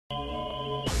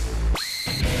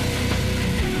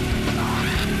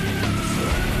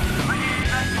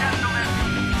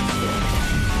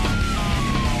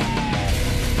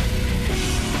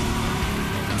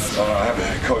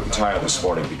tie this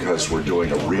morning because we're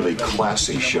doing a really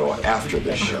classy show after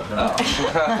this show.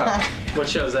 Oh. What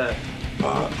show is that?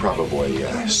 Probably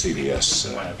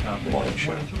CBS morning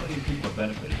show.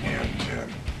 And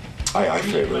I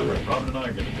favor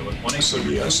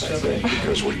CBS, I think,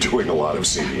 because we're doing a lot of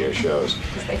CBS shows.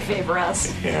 Because they favor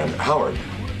us. And Howard.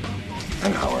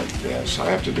 And Howard, yes.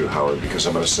 I have to do Howard because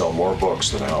I'm going to sell more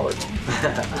books than Howard.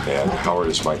 And Howard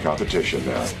is my competition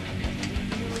now.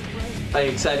 Are you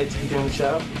excited to be doing the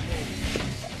show?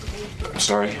 I'm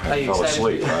sorry, I fell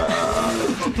asleep.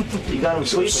 You got him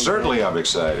sleeping. Certainly I'm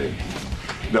excited.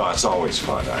 No, it's always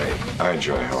fun. I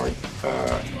enjoy Howard.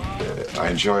 I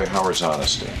enjoy Howard's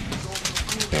honesty.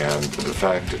 And the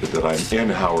fact that I'm in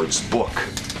Howard's book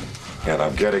and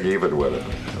I'm getting even with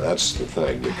him, that's the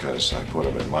thing, because I put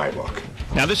him in my book.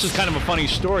 Now, this is kind of a funny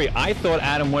story. I thought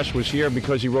Adam West was here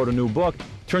because he wrote a new book.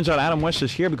 Turns out Adam West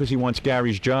is here because he wants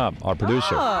Gary's job, our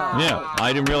producer. Oh. Yeah,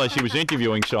 I didn't realize he was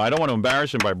interviewing, so I don't want to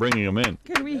embarrass him by bringing him in.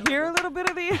 Can we hear a little bit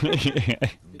of the...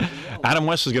 Adam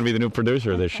West is going to be the new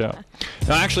producer of this show.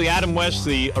 Now, actually, Adam West,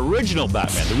 the original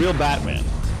Batman, the real Batman.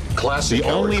 Classic. The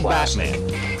only classic.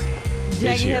 Batman.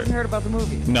 Jackie hasn't heard about the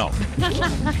movie. No.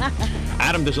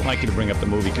 Adam doesn't like you to bring up the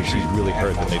movie because she's really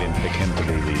hurt that they didn't pick him to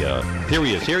be the... Here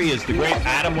he is. Here he is, the great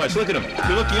Adam West. Look at him.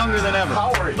 You look younger than ever.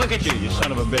 Howard. Look at you, you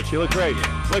son of a bitch. You look great.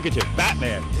 Look at you.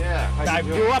 Batman. Yeah. I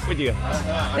grew up with you.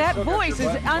 That voice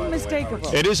is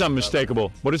unmistakable. It is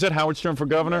unmistakable. What is that, Howard's term for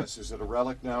governor? Yes, is it a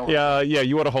relic now? Yeah,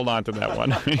 you ought to hold on to that one.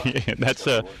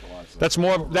 That's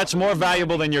more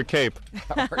valuable than your cape.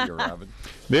 How are you, Robin?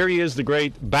 There he is, the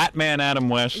great Batman Adam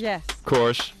West. Yes. Of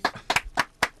course.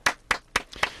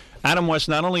 Adam West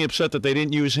not only upset that they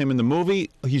didn't use him in the movie,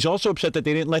 he's also upset that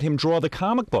they didn't let him draw the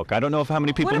comic book. I don't know if how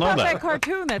many people know that. What about that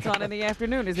cartoon that's on in the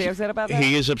afternoon? Is he upset about that?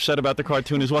 He is upset about the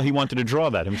cartoon as well. He wanted to draw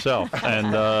that himself.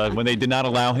 And when they did not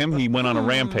allow him, he went on a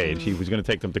rampage. He was going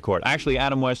to take them to court. Actually,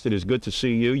 Adam West, it is good to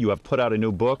see you. You have put out a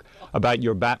new book about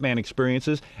your Batman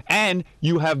experiences. And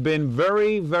you have been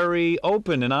very, very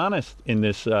open and honest in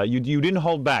this. You didn't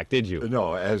hold back, did you?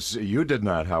 No, as you did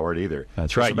not, Howard, either.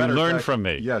 That's right. You learned from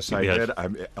me. Yes, I did.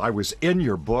 I was in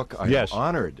your book. I'm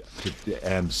honored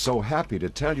and so happy to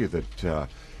tell you that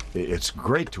it's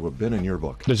great to have been in your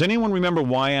book. Does anyone remember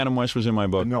why Adam West was in my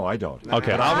book? No, I don't.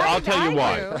 Okay, I'll tell you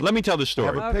why. do. Let me tell the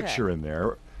story. I have a picture in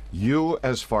there, you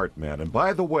as Fart Man. And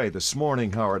by the way, this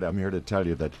morning, Howard, I'm here to tell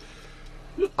you that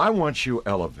I want you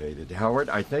elevated, Howard.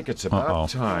 I think it's about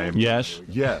time. Yes?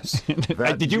 Yes.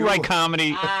 Did you write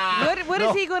comedy? What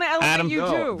is he going to elevate Adam, you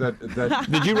to?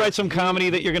 Did you write some comedy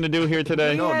that you're going to do here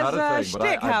today? No, not a thing.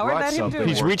 Shtick, But I Howard. brought Let him something. do it.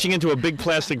 He's reaching into a big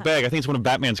plastic bag. I think it's one of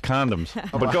Batman's condoms.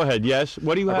 But go ahead, yes?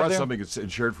 What do you I have brought there? something that's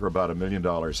insured for about $1 million,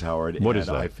 Howard. What is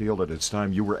that? I feel that it's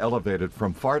time you were elevated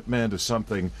from Fart Man to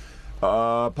something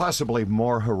possibly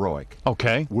more heroic.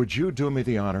 Okay. Would you do me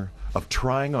the honor of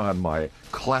trying on my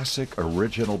classic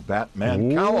original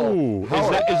Batman cowl? Ooh. Is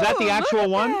that the actual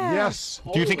one? Yes.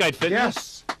 Do you think I'd fit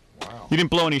Yes. You didn't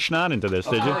blow any schnoz into this,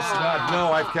 did you?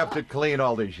 No, I've kept it clean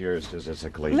all these years because it's a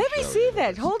clean Let me show. see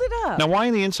that. Hold it up. Now, why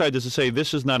on the inside does it say,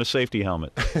 this is not a safety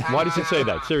helmet? Why does it say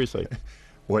that? Seriously.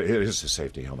 Well, it is a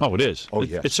safety helmet. Oh, it is? Oh,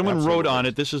 yes. If someone absolutely. wrote on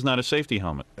it, this is not a safety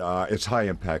helmet. It's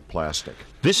high-impact plastic.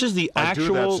 This is the I do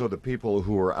actual... that so the people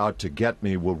who are out to get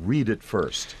me will read it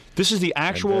first. This is the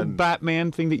actual then-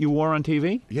 Batman thing that you wore on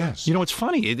TV? Yes. You know, it's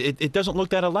funny. It doesn't look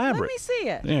that elaborate. Let me see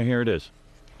it. Yeah, here it is.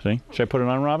 See? Should I put it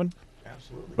on, Robin?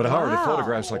 But Howard, the Wow.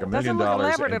 photograph's like $1 million. Doesn't look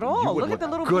elaborate and at all. you would Look at the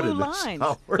little good blue in this, lines.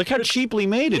 Howard. Look how cheaply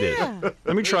made it is.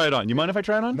 Let me try it on. You mind if I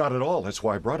try it on? Not at all. That's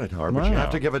why I brought it, Howard. But you Wow.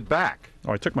 have to give it back.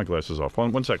 Oh, I took my glasses off.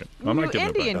 One second. I'm You not giving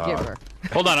Indian it back. giver.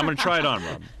 Hold on. I'm going to try it on,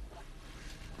 Robin.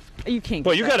 You can't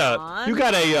Well, get you that got on. you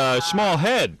got a small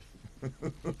head.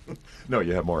 No,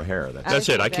 you have more hair. That's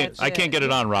it. I can't get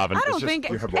it on, Robin. I don't just- think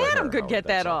you have more Adam hair, could Howard, get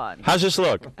that's that all. on. How's this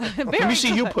look? Let me Very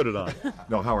see you good. put it on.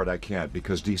 No, Howard, I can't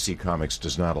because DC Comics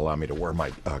does not allow me to wear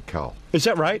my cowl. Is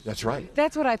that right? That's right.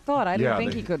 That's what I thought. I didn't Yeah,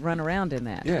 think they- he could run around in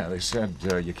that. Yeah, they said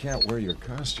you can't wear your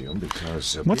costume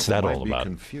because What's people that might all be about?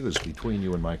 confused between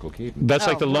you and Michael Keaton. That's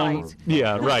like Oh, the Lone... right.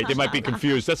 Yeah, right. They might be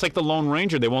confused. That's like the Lone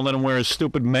Ranger. They won't let him wear his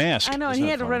stupid mask. I know, and Isn't he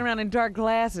that had to funny? run around in dark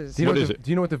glasses. What is it?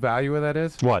 Do you know what the value of that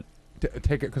is? What?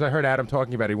 Take it because I heard Adam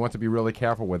talking about it. He wants to be really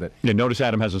careful with it. Yeah, notice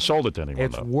Adam hasn't sold it to anyone,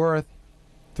 It's though. worth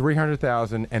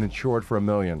 $300,000 and insured for $1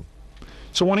 million.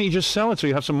 So why don't you just sell it so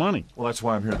you have some money? Well, that's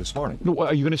why I'm here this morning. No,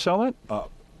 are you going to sell it?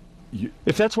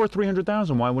 If that's worth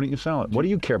 $300,000, why wouldn't you sell it? What do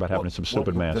you care about having some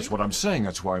stupid man? That's what I'm saying.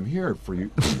 That's why I'm here for you.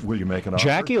 Will you make an offer?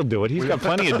 Jackie will do it. He's got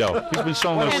plenty of dough. He's been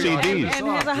selling those CDs. And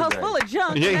he has a house full of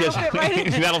junk. Yeah, That'll fit right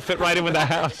in. that'll fit right in with the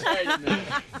house.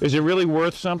 Is it really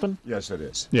worth something? Yes, it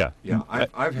is. Yeah. Yeah,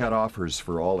 I've had offers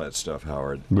for all that stuff,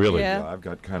 Howard. Really? Yeah. I've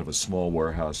got kind of a small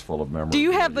warehouse full of memorabilia. Do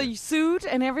you have the suit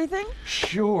and everything?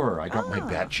 Sure, I got my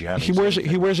bat jammies.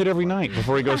 He wears it every night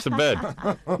before he goes to bed.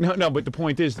 No, but the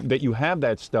point is that you have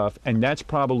that stuff, and that's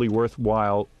probably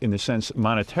worthwhile in the sense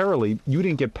monetarily. You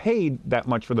didn't get paid that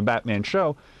much for the Batman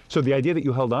show, so the idea that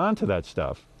you held on to that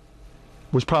stuff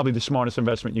was probably the smartest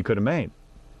investment you could have made.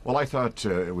 Well, I thought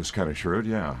it was kind of shrewd,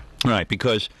 yeah. Right,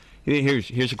 because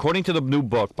here's according to the new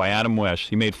book by Adam West,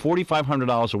 he made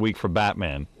 $4,500 a week for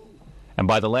Batman, and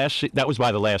that was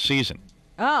by the last season.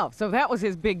 Oh, so that was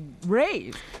his big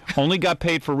raise. Only got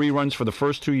paid for reruns for the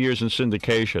first 2 years in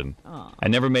syndication,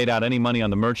 and never made out any money on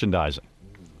the merchandising.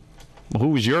 Well, who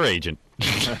was your agent?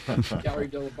 Gary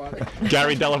Delabate.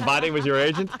 Gary Delabate was your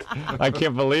agent? I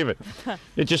can't believe it.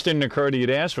 It just didn't occur to you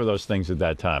to ask for those things at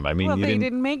that time. I mean, Well, you they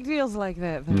didn't make deals like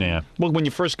that then. Yeah. Well, when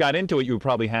you first got into it, you were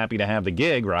probably happy to have the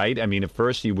gig, right? I mean, at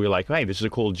first you were like, hey, this is a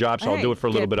cool job, so I'll do it for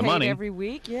a little bit of money. Every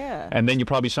week, yeah. And then you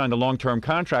probably signed a long-term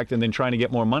contract, and then trying to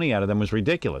get more money out of them was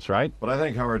ridiculous, right? But I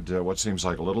think, Howard, what seems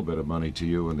like a little bit of money to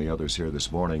you and the others here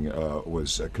this morning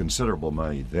was considerable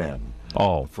money then.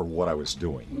 Oh. For what I was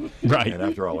doing. Right. And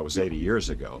after all, it was 80 years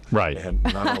ago. Right. And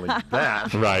not only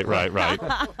that. Right.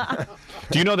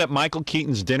 Do you know that Michael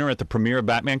Keaton's dinner at the premiere of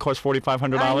Batman cost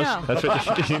 $4,500? I know. That's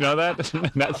what, you know that?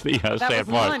 That's the that sad was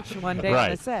part. lunch one day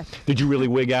right. on the set. Did you really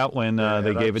wig out when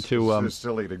they gave it to... I'm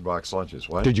still eating box lunches.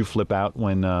 What? Did you flip out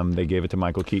when they gave it to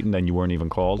Michael Keaton, then you weren't even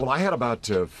called? Well, I had about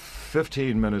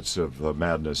 15 minutes of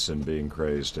madness and being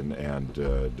crazed and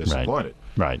disappointed.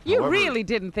 Right. You However, really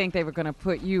didn't think they were going to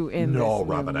put you in this No,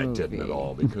 new Robin, I movie. didn't at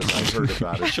all because I heard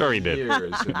about it Sure he for did.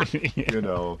 years. And, you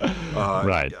know,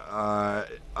 Right.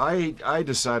 I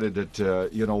decided that,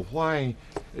 you know, why...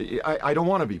 I don't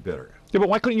want to be bitter. Yeah, but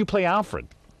why couldn't you play Alfred?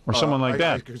 Or someone like I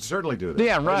that? could certainly do that.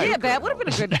 Yeah, right. Yeah, that would have been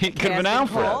a good It could have been casting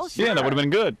Alfred. call, Yeah, that sure. would have been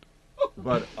good.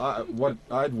 But what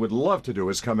I would love to do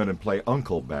is come in and play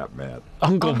Uncle Batman.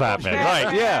 Uncle Batman,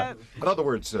 right, yeah. In other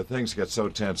words, things get so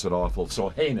tense and awful, so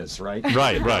heinous, right?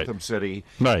 Right, in right. Gotham City,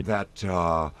 Right.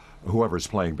 that whoever's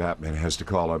playing Batman has to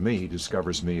call on me. He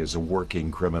discovers me as a working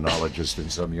criminologist in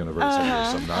some university or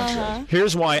some nonsense.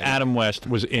 Here's why Adam West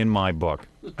was in my book.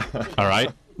 All right?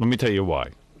 Let me tell you why.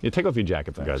 Yeah, take off your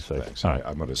jacket, for God's sake. Thanks. All right.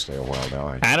 I'm going to stay a while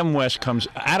now. Adam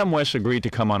West agreed to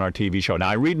come on our TV show. Now,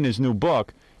 I read in his new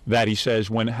book that he says,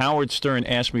 when Howard Stern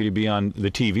asked me to be on the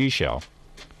TV show,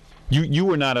 you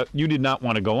did not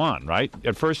want to go on, right?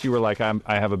 At first you were like, I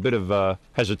have a bit of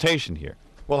hesitation here.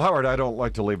 Well, Howard, I don't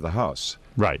like to leave the house.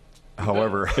 Right.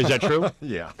 However, Is that true?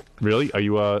 yeah. Really? Are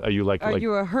you like Are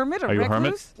you a hermit, are you a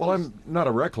hermit? recluse? Well, I'm not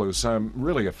a recluse. I'm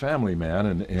really a family man,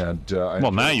 and I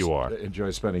Well, now you are. enjoy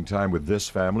spending time with this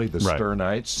family, the Right.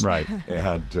 Sternites. Right.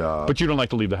 And But you don't like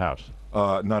to leave the house.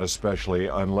 not especially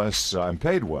unless I'm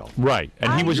paid well. Right.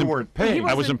 And he I- wasn't You weren't paying.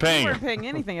 I wasn't paying You him. weren't paying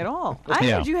anything at all. I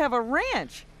Yeah. heard you have a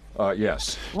ranch.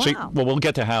 Yes. Wow. See, well, we'll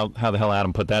get to how the hell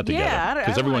Adam put that together. Yeah, I because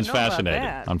wanna everyone's know about fascinated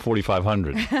that. on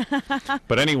 4,500.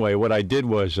 But anyway, what I did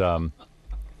was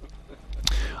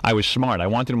I was smart. I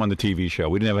wanted him on the TV show.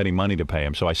 We didn't have any money to pay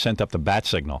him, so I sent up the bat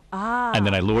signal. And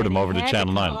then I lured him and he over to had to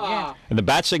Channel 9. come, yeah. And the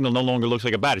bat signal no longer looks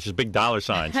like a bat. It's just big dollar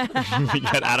signs. You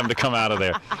get Adam to come out of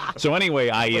there. So anyway,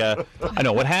 I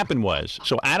know what happened was,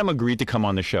 so Adam agreed to come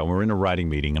on the show. We were in a writing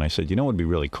meeting, and I said, you know what would be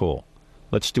really cool?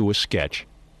 Let's do a sketch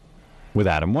with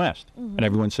Adam West. And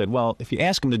everyone said, well, if you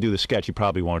ask him to do the sketch, he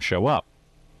probably won't show up.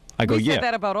 I go, We yeah. said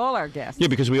that about all our guests. Yeah,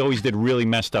 because we always did really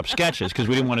messed up sketches because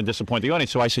we didn't want to disappoint the audience.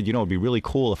 So I said, you know, it'd be really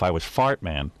cool if I was Fart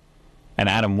Man and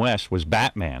Adam West was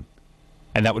Batman.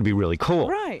 And that would be really cool.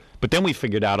 Right. But then we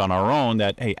figured out on our own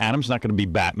that, hey, Adam's not going to be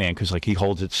Batman because, like, he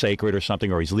holds it sacred or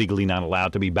something, or he's legally not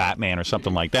allowed to be Batman or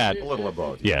something like that. A little of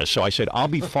both. Yeah, so I said, I'll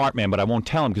be Fart Man, but I won't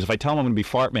tell him because if I tell him I'm going to be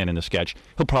Fart Man in the sketch,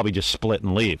 he'll probably just split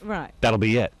and leave. Right. That'll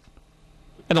be it.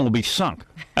 And then we'll be sunk.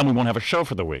 And we won't have a show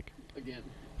for the week. Again.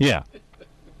 Yeah.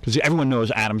 Because everyone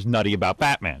knows Adam's nutty about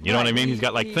Batman. You know what I Right. mean? He's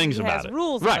got, like, He things has about it.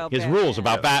 rules right. about His Batman. rules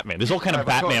about Batman. There's all kind of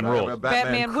Batman rules.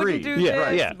 Batman wouldn't do Yeah,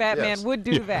 this. yeah. Batman Yes. would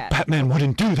do that. Batman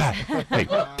wouldn't do that. Hey,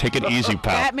 take it easy,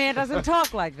 pal. Batman doesn't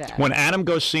talk like that. When Adam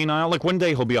goes senile, like one day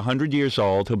he'll be 100 years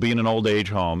old, he'll be in an old age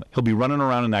home, he'll be running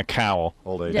around in that cowl.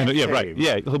 Old age And, yeah, cave. right.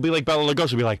 Yeah, he'll be like Bela Lugosi.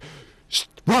 He'll be like,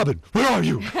 Robin, where are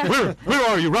you? Where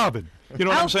are you, Robin? You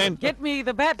know what I'm saying? Get me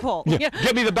the bat pole. Yeah,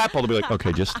 get me the bat pole. They'll be like,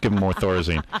 okay, just give him more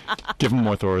Thorazine. Give him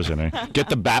more Thorazine. Eh? Get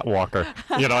the bat walker.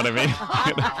 You know what I mean?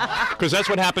 Because that's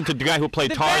what happened to the guy who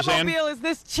played The Tarzan. Batmobile is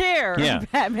this chair. Yeah.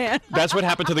 Batman. That's what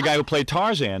happened to the guy who played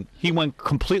Tarzan. He went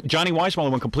Johnny Weissmuller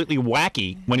went completely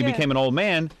wacky when he became an old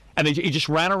man, and he just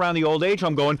ran around the old age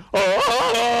home going,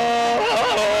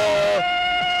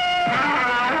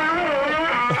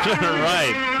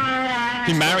 right.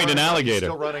 He married an alligator.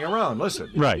 Still running around. Listen.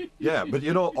 Right. Yeah, but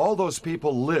you know, all those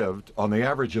people lived on the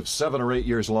average of 7 or 8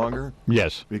 years longer.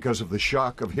 Yes. Because of the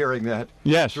shock of hearing that.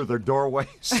 Yes. Through their doorways.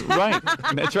 Right.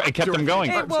 That's right. It kept them going.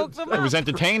 It woke them It was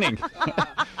entertaining.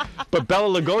 But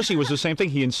Bela Lugosi was the same thing.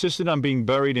 He insisted on being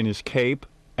buried in his cape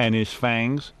and his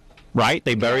fangs. Right?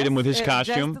 They buried him with his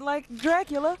costume. Just like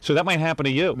Dracula. So that might happen to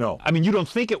you. No. I mean, you don't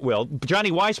think it will.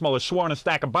 Johnny Weissmuller swore on a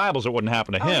stack of Bibles it wouldn't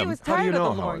happen to Oh, he him. was How do you tired know,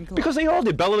 of the Howard? loincloth. Because they all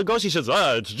did. Bela Lugosi says,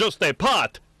 it's just a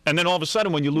pot. And then all of a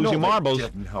sudden, when you lose No, your they marbles,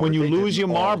 didn't, Howard. when you They lose didn't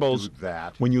your all marbles, do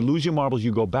that. when you lose your marbles,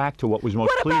 you go back to what was most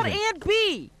What about pleasing. Aunt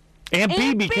B? Aunt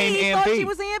B became He Aunt thought B. she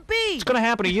was Aunt B. It's going to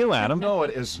happen to you, Adam. No,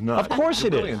 it is not. Of course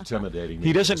You're it really is. intimidating me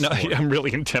He doesn't know. this morning. I'm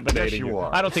really intimidating Yes, you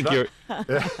are. I don't think you're.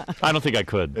 I don't think I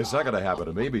could. It's not going to happen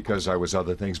to me because I was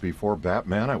other things before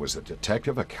Batman. I was a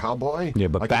detective, a cowboy. Yeah,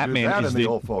 but I could Batman do that is in the the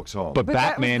old folks' home. But But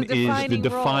that was Batman the is the defining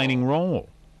defining role.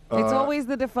 It's always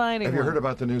the defining have you one. heard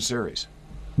about the new series?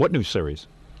 What new series?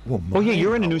 Well, Oh yeah, mine,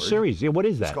 you're in a new Howard. series. Yeah, what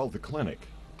is It's that? called The Clinic.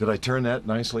 Did I turn that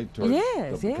nicely toward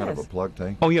Yes, kind of a yes. plug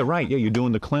thing? Oh yeah, right. Yeah, you're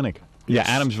doing the clinic. Yes.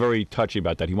 Yeah, Adam's very touchy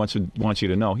about that. He wants you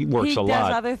to know he works He a does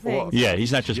lot. other things. Yeah,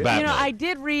 he's not just You Batman. You know, I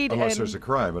did read, Unless and there's a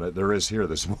crime, and there is here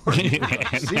this morning.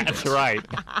 That's right.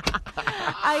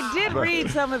 I did read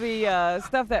some of the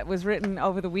stuff that was written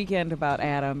over the weekend about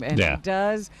Adam, and Yeah. he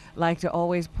does like to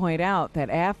always point out that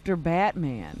after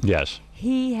Batman, Yes.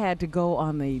 he had to go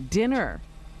on the dinner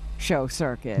show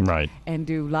circuit Right. and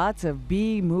do lots of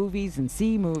B movies and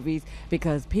C movies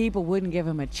because people wouldn't give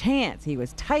him a chance. He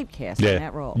was typecast in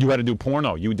that role. You had to do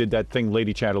porno. You did that thing,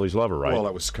 Lady Chatterley's Lover, right? Well,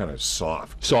 that was kind of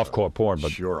soft. Softcore porn, but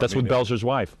Sure, that's I mean, with Belzer's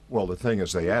wife. Well, the thing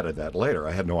is, they added that later.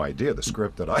 I had no idea. The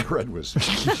script that I read was...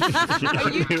 Are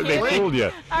you They kidding? fooled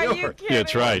you. Are you Sure. kidding? Yeah,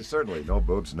 that's right. Certainly no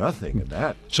boobs, nothing in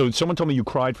that. So someone told me you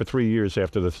cried for 3 years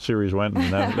after the series went,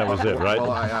 and that was it, right? Well,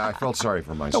 I felt sorry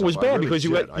for myself. No, it was I bad really because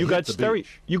you did. got I you hit got the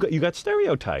beach. you got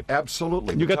stereotyped.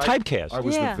 Absolutely. You got typecast. I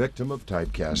was Yeah. the victim of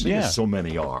typecasting, Yeah. as so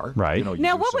many are. Right. You know, you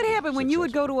Now, do what would something happen when you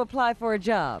would go successful. to apply for a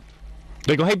job?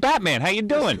 They go, "Hey, Batman, how you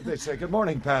doing?" They say, "Good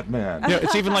morning, Batman." Yeah,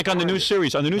 it's even like on the new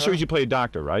series. On the new series, you play a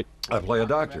doctor, right? I play a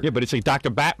doctor. Yeah, but it's like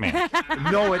Dr. Batman.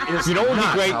 No, it is You know what would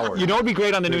not, be great? Howard. You know what would be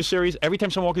great on the new series? Every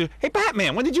time someone walks in, "Hey,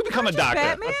 Batman, when did you become a doctor?"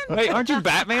 Batman? Hey, aren't you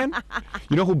Batman?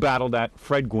 You know who battled that?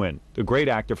 Fred Gwynn, the great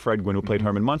actor Fred Gwynn, who played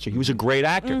Herman Munster. He was a great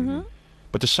actor.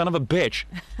 But the son of a bitch,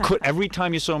 every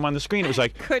time you saw him on the screen, it was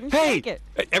like, Couldn't hey, take it.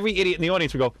 Every idiot in the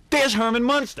audience would go, "There's Herman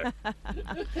Munster."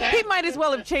 He might as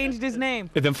well have changed his name.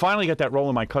 And then finally got that role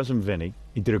in My Cousin Vinny.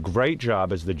 He did a great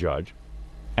job as the judge,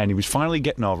 and he was finally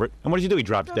getting over it. And what does he do? He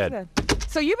drops dead.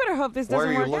 So you better hope this Why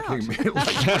are doesn't you work looking out. at me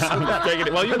like I'm taking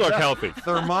it. Well, you look healthy.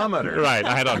 thermometer? Right,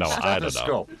 I don't know. I don't know.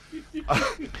 Stethoscope.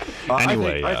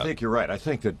 Anyway, I think you're right. I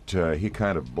think that he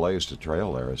kind of blazed a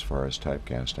trail there as far as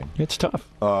typecasting. It's tough.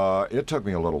 It took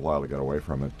me a little while to get away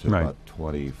from it, Right. about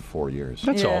 24 years.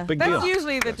 That's all. Big That's deal.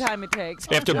 usually the time it takes.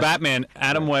 After Batman,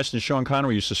 Adam West and Sean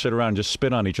Connery used to sit around and just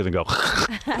spit on each other and go,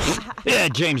 "Yeah,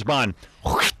 James Bond,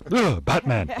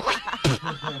 Batman,"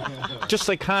 just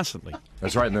like constantly.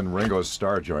 That's right. And then Ringo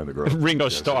Starr joined the group. Ringo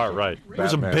Yes, Starr, that's right? It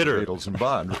was a Batman, bitter. Beatles and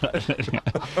Bond.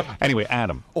 Anyway,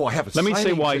 Adam. Oh, I have a Let me say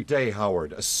signing why- today,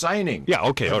 Howard. A signing. Yeah,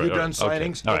 okay. Have all right, you all done right, okay,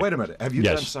 signings? all Oh, right. wait a minute. Have you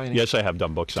yes. done signings? Yes, I have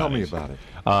done book signings. Tell me about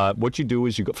it. What you do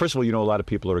is you go. First of all, you know a lot of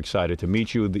people are excited to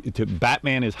meet you.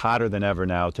 Batman is hotter than ever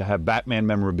now. To have Batman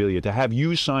memorabilia, to have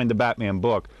you sign the Batman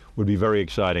book would be very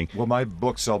exciting. Will my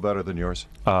book sell better than yours?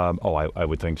 I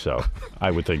would think so. I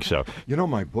would think so. You know,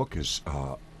 my book is...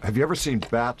 have you ever seen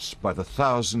bats by the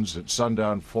thousands at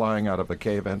sundown flying out of a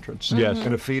cave entrance? Yes.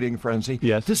 In a feeding frenzy?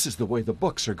 Yes. This is the way the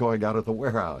books are going out of the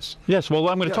warehouse. Yes, well,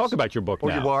 I'm going to Yes. talk about your book Oh,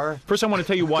 now. you are? First, I want to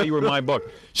tell you why you were in my book.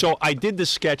 So I did this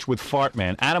sketch with Fart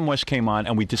Man. Adam West came on,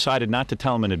 and we decided not to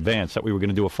tell him in advance that we were going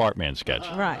to do a Fart Man sketch.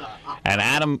 Right. And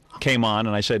Adam came on,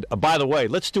 and I said, by the way,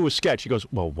 let's do a sketch. He goes,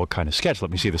 well, what kind of sketch?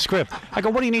 Let me see the script. I go,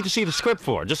 what do you need to see the script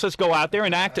for? Just let's go out there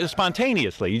and act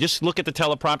spontaneously. You just look at the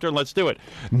teleprompter and let's do it.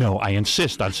 No, I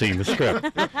insist on seeing the script.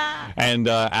 And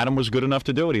Adam was good enough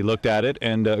to do it. He looked at it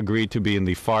and agreed to be in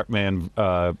the Fart Man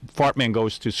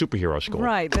Goes to Superhero School.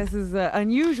 Right. This is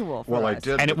unusual for Well, I us.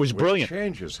 did. And it was with brilliant.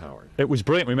 changes, Howard. It was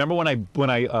brilliant. Remember when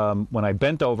I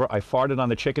bent over, I farted on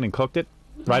the chicken and cooked it?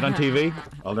 right on TV.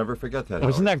 I'll never forget that.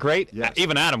 Wasn't that Howard. great? Yes.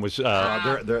 Even Adam was.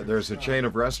 There's a chain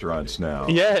of restaurants now.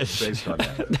 Yes. Based on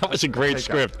that. That was a great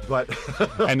script. But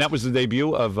And that was the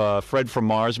debut of Fred from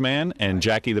Mars Man and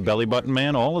Jackie the Belly Button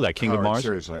Man, all of that, King of Howard, Mars.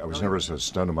 seriously, I was never so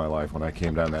stunned in my life when I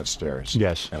came down that stairs.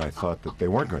 Yes. And I thought that they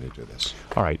weren't going to do this.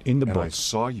 All right, in the And book. I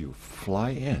saw you fly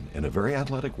in a very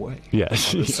athletic way.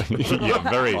 Yes. Yeah,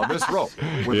 very. On this rope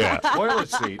with Yeah. a toilet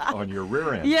seat on your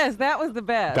rear end. Yes, that was the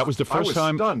best. That was the I first was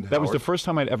time. stunned, that was the Howard. first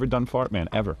time I'd ever done Fart Man,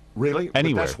 ever. Really? But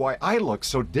Anywhere. that's why I looked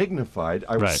so dignified.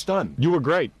 I was Right. stunned. You were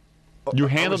great. You I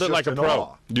handled was it like a just in pro.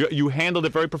 awe. You handled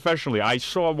it very professionally. I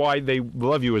saw why they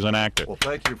love you as an actor. Well,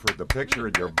 thank you for the picture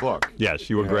in your book. Yes,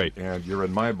 you were great. And you're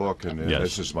in my book, and Yes.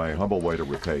 this is my humble way to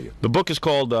repay you. The book is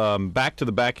called Back to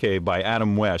the Batcave by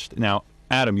Adam West. Now,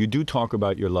 Adam, you do talk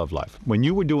about your love life. When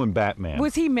you were doing Batman,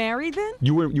 Was he married then?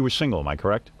 you were single, am I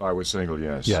correct? I was single,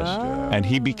 yes. Yes. And, And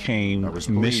he became I was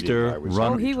bleeding. I Mr. was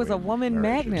Run. Oh, he was a between woman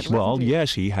marriages. magnet. Well, wasn't he?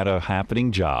 yes, he had a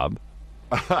happening job,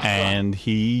 and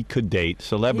he could date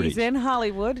celebrities. He's in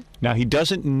Hollywood. Now, he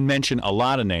doesn't mention a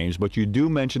lot of names, but you do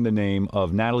mention the name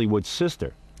of Natalie Wood's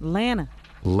sister, Lana.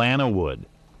 Lana Wood.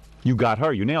 You got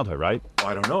her. You nailed her, right?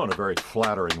 I don't know, in a very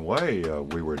flattering way.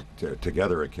 We were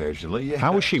together occasionally. Yes.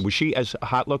 How was she? Was she as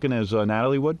hot looking as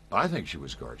Natalie Wood? I think she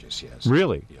was gorgeous, yes.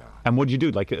 Really? Yeah. And what did you do?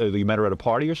 Like, you met her at a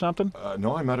party or something?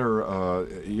 No, I met her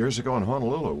years ago in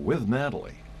Honolulu with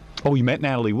Natalie. Oh, you met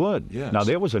Natalie Wood. Yes. Now,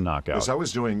 there was a knockout. Because I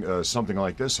was doing something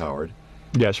like this, Howard.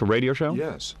 Yes, a radio show?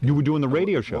 Yes. You were doing the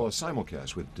radio show? Well, a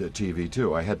simulcast with TV,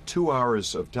 too. I had 2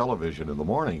 hours of television in the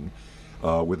morning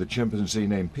with a chimpanzee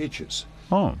named Peaches.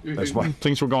 Oh, That's my...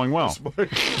 things were going well.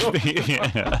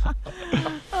 Yeah.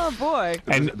 Oh, boy.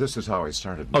 And this is how I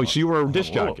started. oh, so you were a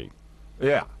disc Honolulu. jockey,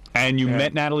 Yeah. and you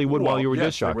met Natalie Wood while you were yes,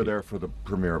 disc jockey. we were there for the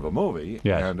premiere of a movie,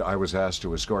 Yes. and I was asked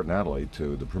to escort Natalie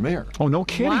to the premiere. Oh, no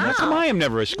kidding! How come I am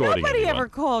never escorting Nobody anyone? ever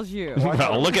calls you.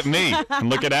 Well, look at me and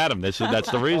look at Adam. That's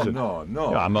the reason. No,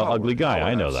 no. Yeah, I'm an Howard, ugly guy.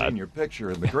 Howard, I know I've that. seen your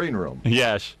picture in the green room.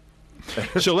 Yes.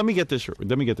 So let me get this.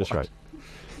 Right.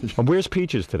 Where's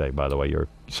Peaches today, by the way? Your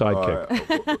sidekick.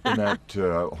 In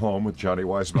that home with Johnny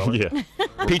Weissmuller.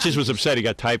 Yeah. Peaches was upset he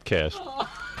got typecast.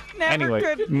 Never Anyway,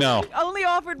 could. no. Only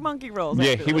offered monkey rolls.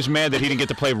 Yeah, after he was mad that he didn't get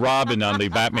to play Robin on the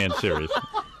Batman series.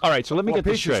 All right, so let me Well, get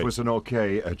this Peaches straight. was an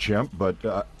okay chimp, but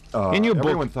In your book-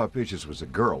 everyone thought Peaches was a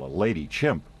girl, a lady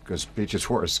chimp, because Peaches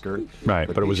wore a skirt. Right,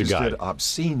 but it was a Peaches guy. did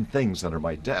obscene things under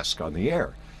my desk on the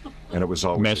air, and it was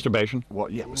always Masturbation? Well,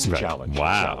 yeah, it was a Right. challenge.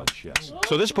 Wow. A challenge, yes.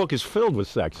 So this book is filled with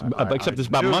sex, except it's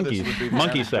about knew monkeys, this would be the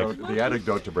monkey sex. anecdote- The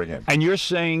anecdote to bring in. And you're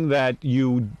saying that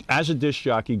you, as a disc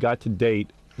jockey, got to date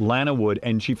Lana Wood,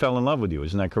 and she fell in love with you.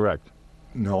 Isn't that correct?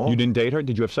 No. You didn't date her?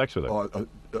 Did you have sex with her?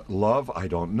 Love? I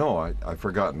don't know. I've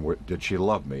forgotten. Did she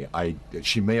love me?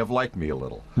 She may have liked me a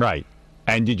little. Right.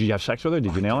 And did you have sex with her?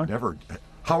 Did you nail her? Never.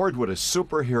 Howard, would a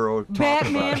superhero talk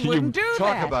Batman about? wouldn't do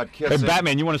Talk that. about Hey, kissing.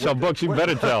 Batman, you want to sell books? You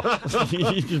better tell.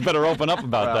 You better open up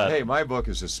about Well, that. hey, my book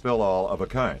is a spill all of a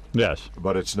kind, Yes.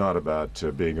 but it's not about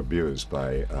being abused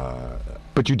by.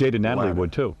 But you dated Natalie Lana.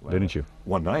 Wood, too, didn't you?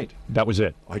 One night. That was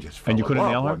it. I just fell And you in couldn't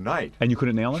love nail her? one night. And you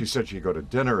couldn't nail her? She said she'd go to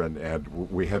dinner, and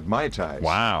we had Mai Tais.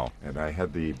 Wow. And I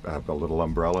had the little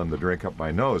umbrella and the drink up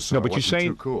my nose, so No, I but you wasn't say,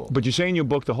 too cool. but you say in your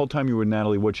book the whole time you were with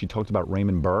Natalie Wood, she talked about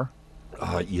Raymond Burr.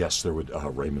 Yes, there would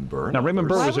Raymond Burr. Now Raymond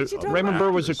Burr Why was would you talk Raymond about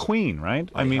Burr was a actors? queen, right?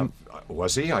 I mean,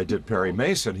 was he? I did Perry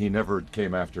Mason. He never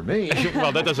came after me.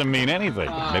 well, that doesn't mean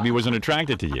anything. Maybe he wasn't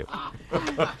attracted to you.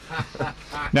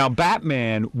 Now,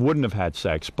 Batman wouldn't have had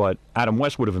sex, but Adam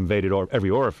West would have invaded every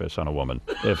orifice on a woman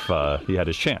if he had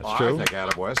his chance. I True? think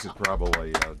Adam West is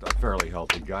probably a fairly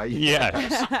healthy guy.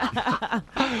 Yes.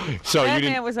 So you Batman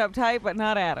didn't. was uptight, but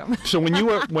not Adam. So when you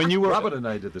were Robin and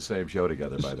I did the same show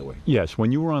together, by the way. yes,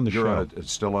 when you were on the You're show.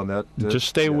 still on that? Just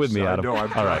stay yes, with me, I Adam. know, All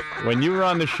right. When you were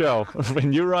on the show,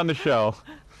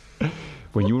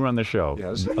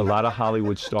 Yes. a lot of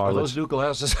Hollywood Are those starlets. new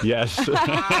glasses? Yes.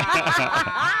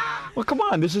 Well, come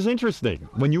on, this is interesting.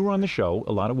 When you were on the show,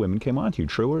 a lot of women came on to you.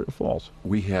 True or false?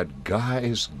 We had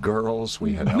guys, girls,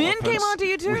 we had Men elephants. came on to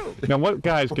you, too. Now, what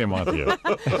guys came on to you?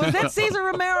 Was that Cesar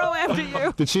Romero after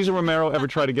you? Did Cesar Romero ever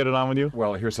try to get it on with you?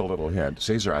 Well, here's a little hint.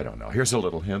 Caesar, I don't know. Here's a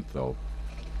little hint, though.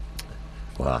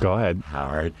 Well, Go ahead.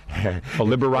 Howard. Oh,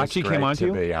 Liberace it's came on to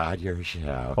great you? be on your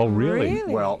show. Oh, really?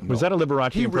 Really? Well, Was that a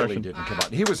Liberace he impression? really didn't come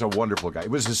on. He was a wonderful guy. He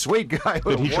was a sweet guy.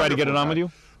 Did he try to get it on with you?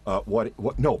 What?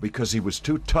 No, because he was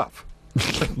too tough.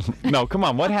 No, come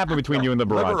on. What happened between you and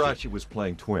Liberace? Liberace was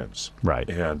playing twins. Right.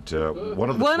 And one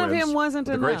of the One of twins, him wasn't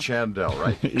the enough. great Chandel,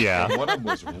 right? Yeah. And one of them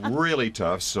was really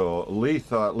tough, so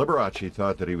Liberace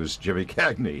thought that he was Jimmy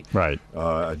Cagney. Right.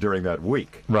 During that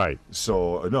week. Right.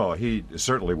 So, no, he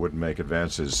certainly wouldn't make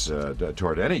advances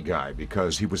toward any guy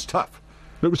because he was tough.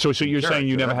 So you're saying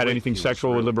you Character. never That had week anything he was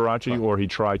sexual with really Liberace, tough. or he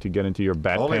tried to get into your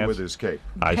bat Only pants? with his cape.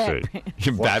 I see.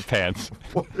 Your bat pants.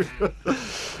 All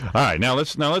right, now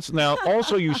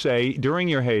also you say during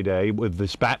your heyday with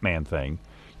this Batman thing,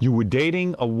 you were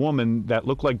dating a woman that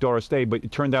looked like Doris Day, but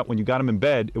it turned out when you got him in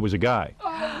bed, it was a guy.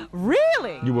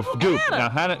 Really? You were duped.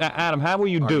 Now, Adam, how were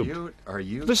you duped? Are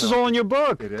you? This is all in your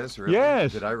book. It is, really?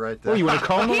 Yes. Did I write that? Well, you were in a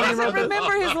coma He when you doesn't wrote that?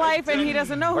 remember his life, and he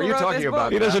doesn't know who Are you wrote talking this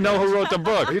about book. He doesn't know who wrote the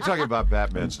book. Are you talking about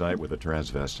Batman's night with a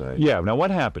transvestite? Yeah. Now,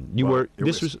 what happened? Well,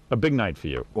 This was a big night for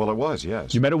you. Well, it was,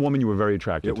 yes. You met a woman you were very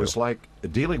attracted It to. was like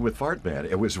dealing with Fart Man.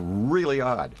 It was really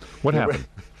odd. What happened?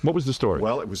 What was the story?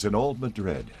 Well, it was in old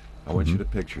Madrid. I want you to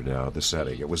picture now the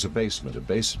setting. It was a basement,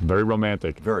 Very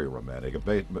romantic. very romantic.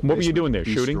 What were you doing there,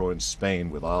 shooting? Bistro in Spain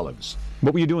with olives.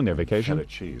 What were you doing there? Feta Vacation?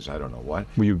 cheese, I don't know what.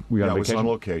 Were you on I was vacation? on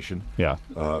location. Yeah.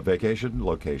 Vacation,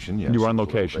 location, yes. You were on A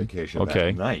little location. Vacation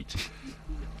Okay. that night.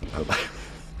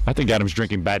 I think Adam's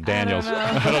drinking Bat Daniels.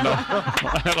 I don't know.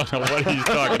 I don't know what he's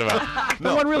talking about.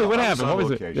 No, what really? What I was happened? on What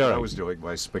was location. it? Yeah, I right. was doing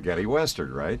my spaghetti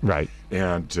western, right? Right.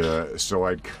 And so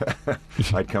I'd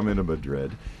come into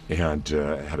Madrid and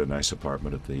had a nice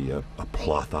apartment at the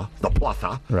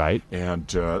Plaza. Right. And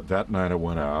that night I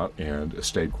went out and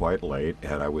stayed quite late,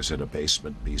 and I was in a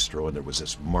basement bistro, and there was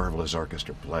this marvelous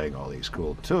orchestra playing all these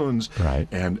cool tunes. Right.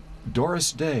 And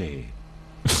Doris Day,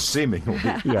 seemingly.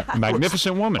 Yeah,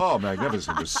 magnificent woman. Oh,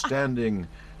 magnificent. Was standing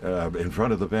in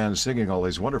front of the band singing all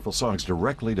these wonderful songs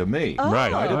directly to me.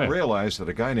 Right. I didn't Right. realize that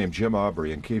a guy named Jim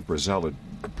Aubrey and Keith Brazell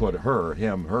had put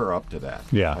her up to that.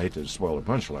 Yeah. I hate to spoil the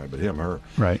punchline, but her.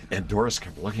 Right. And Doris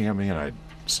kept looking at me, and I'd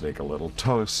sneak a little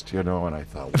toast, and I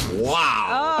thought,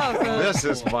 wow, this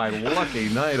is my lucky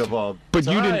night of all But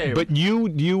time. you didn't. But you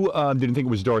didn't think it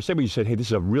was Doris Day. But you said, "Hey, this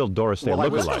is a real Doris Day Well, I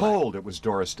was lookalike." told it was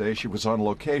Doris Day. She was on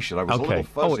location. I was a Okay. little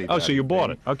fuzzy. Oh, that so you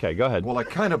bought it. evening. Okay, go ahead. Well, I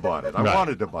kind of bought it. I Right.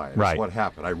 wanted to buy it. Right. That's what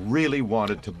happened. I really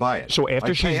wanted to buy it. So after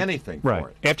I'd she's pay anything right for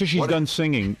it. after she's What- done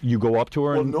singing, you go up to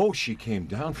her. Well, and, no, she came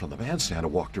down from the bandstand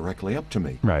and walked directly up to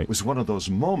me. Right. It was one of those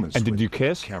moments. And did with you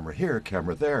kiss? Camera here,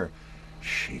 camera there.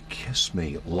 She kissed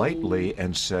me lightly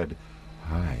and said,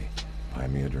 "Hi, buy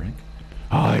me a drink."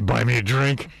 Hi, buy me a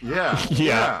drink. Yeah.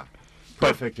 Yeah. But-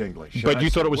 Perfect English. but And I you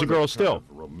thought said, it was a with girl kind still? of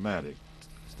romantic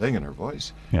thing in her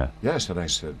voice. Yeah. Yes, and I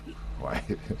said, "Why,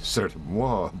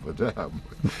 certainement, madame."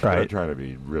 Right. Trying to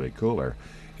be really cooler.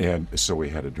 And so we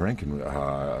had a drink, and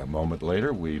a moment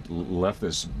later, we left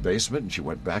this basement, and she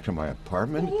went back to my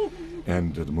apartment,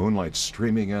 and the moonlight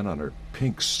streaming in on her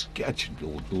pink sketch,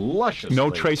 luscious. No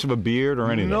lady. trace of a beard or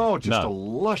anything. No, just a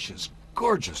luscious,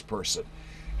 gorgeous person.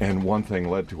 And one thing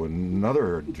led to another.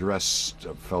 Her dress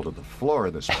fell to the floor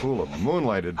in this pool of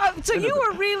moonlight. So you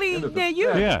were really, into the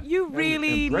Yeah. you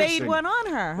really laid embracing. one on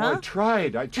her, Well, huh? I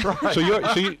tried.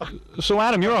 So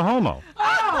Adam, you're a homo.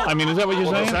 I mean, is that what you're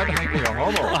Well, saying? does that make me a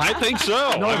homo? I think so.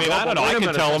 I mean, I don't know. I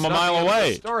can tell him a mile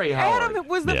away. Story, Howard. Adam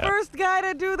was the Yeah. first guy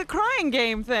to do the crying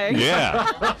game thing.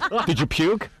 Yeah. Did you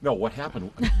puke? No, what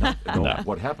happened?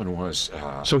 What happened was.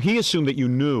 So he assumed that you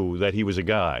knew that he was a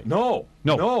guy. No.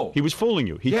 He was fooling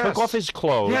you. He Yes. took off his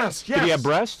clothes. Yes, Did he yes. have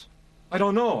breasts? I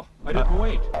don't know. I didn't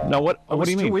wait. No. What I was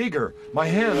do you mean? too eager. My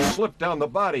hand slipped down the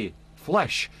body,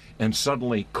 flesh, and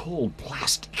suddenly cold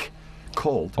plastic.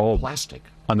 Cold Oh. plastic.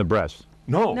 On the breast.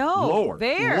 No, No, lower.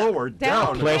 there. Lower Down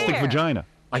down. Plastic there. vagina.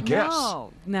 I guess.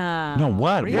 No, nah. No,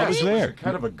 what? Really? What was Yes, it there? a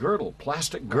kind of a girdle,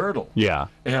 plastic girdle. Yeah.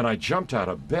 And I jumped out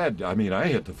of bed. I mean, I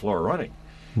hit the floor running.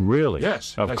 Really?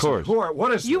 Yes. Of I said, course.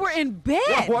 what is You this? were in bed.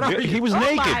 What are Yeah, you? he was Oh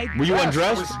naked. my Were you Yes,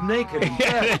 undressed? I was naked in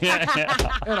bed.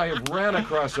 And I ran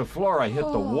across the floor. I hit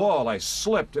the wall. I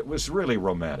slipped. It was really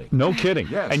romantic. No kidding.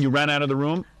 Yes. And you ran out of the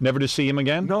room, never to see him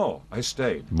again? No, I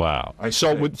stayed. Wow. I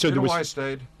so stayed. so you there know was why I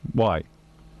stayed? why?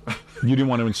 You didn't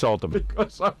want to insult him.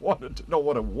 Because I wanted to know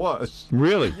what it was.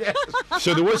 Really? Yes.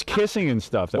 So there was kissing and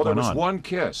stuff that Well, there went was on. one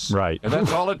kiss. Right. And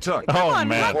that's all it took. Oh, Come on,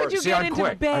 man. how could you See, get I'm into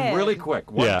quick. bed? I'm really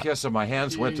quick. One Yeah. kiss and my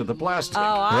hands went to the plastic. Oh,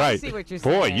 I Right. see what you're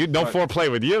Boy, saying. you no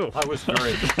foreplay with you. I was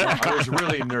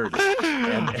really nerdy.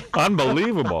 And,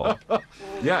 Unbelievable.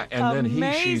 yeah, and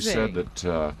then she said Amazing.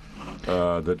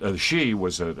 that she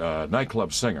was a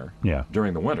nightclub singer Yeah.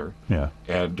 during the winter. Yeah.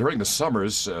 And during the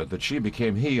summers, that she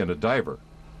became he and a diver.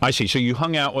 I see. So you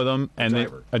hung out with him, and then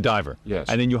diver. a diver. Yes.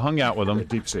 And then you hung out with him.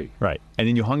 Deep sea. Right. And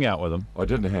then you hung out with him. I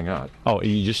didn't hang out. Oh,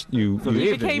 you You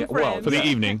became friends. for the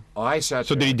evening. I sat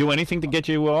So there. did he do anything to get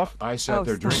you off? I sat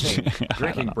there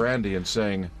drinking brandy and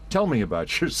saying, "Tell me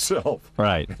about yourself."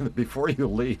 Right. And before you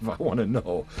leave, I want to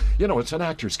know. You know, it's an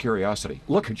actor's curiosity.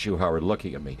 Look at you, Howard,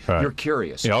 looking at me. Right. You're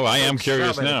curious. Yeah, I am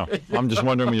curious now. Examine- I'm just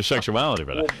wondering your sexuality.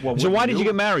 But Well, so what why do did you you-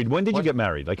 get married? When did you what- get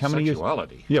married? Like how many years?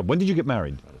 Sexuality. Yeah. When did you get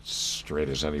married? Straight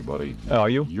as anybody. Are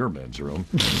you? Your men's room.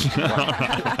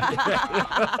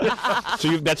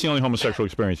 So that's the only homosexual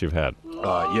experience you've had.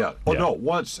 Yeah. Oh Yeah. no,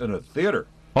 once in a theater.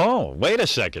 Oh, wait a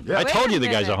second. Yeah. I Wait told a you the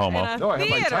guy's a minute. homo. In a No, I had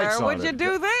my theater? tights on. What'd you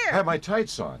do I there? had my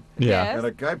tights on. Yeah. Yes. And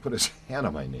a guy put his hand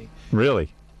on my knee. Really?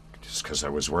 Just because I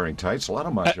was wearing tights. A lot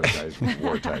of macho guys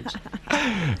wore tights.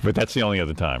 But that's the only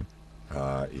other time.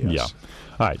 Yes. Yeah.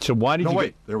 All right. So why did No, you?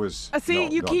 wait. There was. See,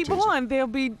 no, you no, keep I'm teasing. on. There'll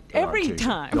be No, I'm every teasing.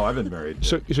 time. No, I've been married.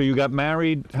 So you got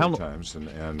married how three long? times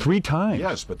and 3 times.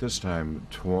 Yes, but this time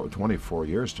 24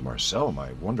 years to Marcel,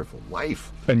 my wonderful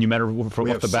wife. And you met her for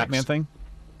We off the have Batman 6. thing?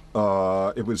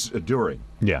 It was during,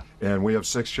 Yeah. and we have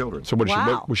 6 children. So what?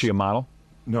 Wow. Was she a model?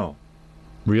 No.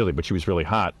 Really? But she was really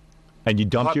hot. And you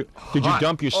dumped Did you Hot.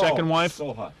 dump your Oh, second wife?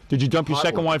 so hot. Did you dump your Hot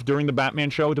second woman. wife during the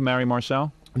Batman show to marry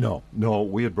Marcel? No,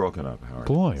 we had broken up, Howard.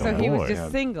 Boy, So oh he boy. was just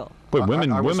And- single. But I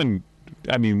women, was- women.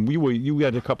 I mean, you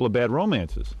had a couple of bad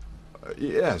romances.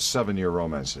 Yeah, 7-year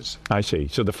romances. I see.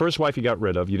 So the first wife you got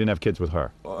rid of, you didn't have kids with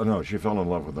her. No, she fell in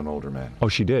love with an older man. Oh,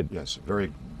 she did. Yes, a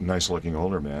very nice-looking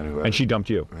older man who had, And she dumped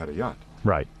you. had a yacht.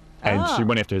 Right. And she Oh.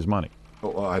 went after his money.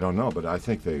 Well, I don't know, but I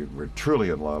think they were truly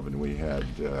in love, and we had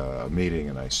a meeting,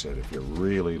 and I said, if you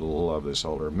really love this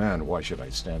older man, why should I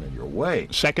stand in your way?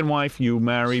 Second wife you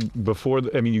married before.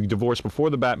 You divorced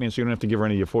before the Batman, so you don't have to give her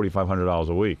any of your $4,500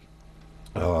 a week.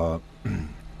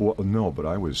 Well, no, but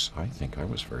I think I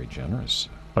was very generous.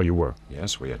 Oh, you were.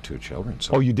 Yes, we had 2 children.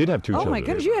 So Oh, you did have 2 Oh children. my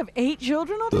goodness, you have 8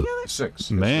 children altogether?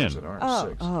 6. Man. Yes, ours, Oh,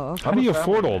 6. oh, okay. How do you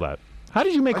afford all that? How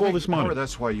did you make I all think, this money? Howard,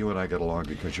 that's why you and I get along,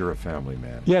 because you're a family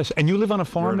man. Yes, and you live on a You're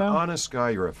farm an now? honest guy.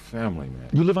 You're a family man.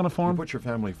 You live on a You farm? put your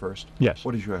family first? Yes.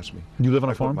 What did you ask me? You live on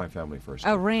a I farm? put my family first.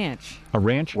 A ranch. A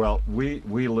ranch? Well, we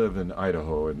live in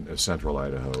Idaho, in central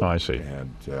Idaho. Oh, I see.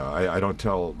 And I don't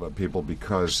tell people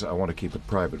because I want to keep it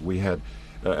private. We had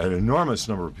an enormous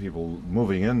number of people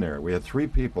moving in there. We had 3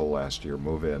 people last year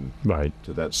move in Right.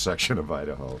 to that section of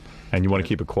Idaho. And you want to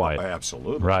keep it quiet.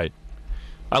 Absolutely. Right.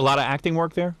 A lot of acting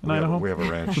work there in We Idaho? have a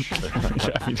ranch.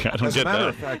 I don't As a get matter that.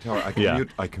 of fact, Howard, Yeah.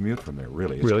 I commute from there,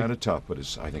 really. It's Really? kind of tough, but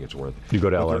I think it's worth it. You go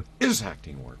to But LA? There is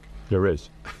acting work. There is.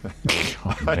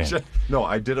 Oh, man. No,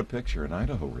 I did a picture in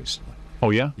Idaho recently. Oh,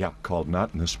 yeah? Yeah, called Not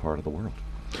in This Part of the World.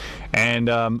 And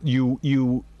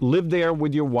you lived there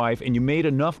with your wife, and you made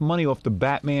enough money off the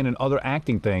Batman and other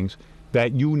acting things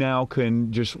that you now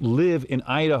can just live in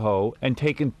Idaho and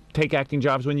take acting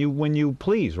jobs when you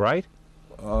please, right?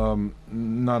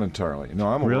 Not entirely. No,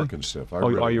 I'm a Really? working stiff.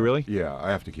 Are you really? Yeah,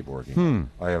 I have to keep working.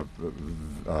 I have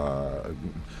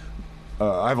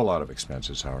I have a lot of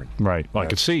expenses, Howard. Right. Well, I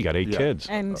could see you got 8 Yeah. kids.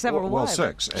 And several well, wives.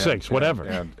 6. And, 6, whatever.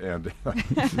 And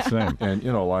It's the same. and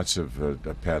you know, lots of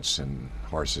pets and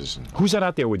horses and Who's that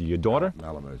out there with you? Your daughter?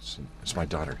 Malamutes. It's my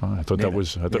daughter. Oh, I thought that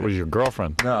was your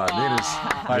girlfriend. No, Nina's.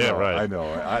 I Yeah, know, right. I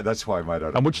know. That's why my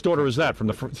daughter. And which daughter is that? From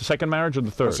the second marriage or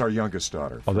the third? That's our youngest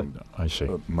daughter. Oh, From I see.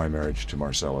 my marriage to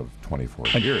Marcel of 24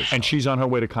 And, years. and she's on her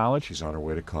way to college? She's on her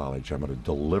way to college. I'm going to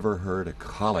deliver her to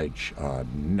college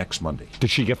next Monday. Did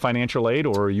she get financial aid,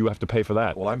 or you have to pay for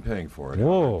that? Well, I'm paying for it.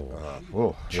 Whoa. Whoa.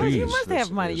 Well, you Jeez. must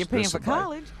have money. You're paying for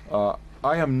college.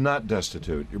 I am not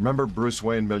destitute. You remember Bruce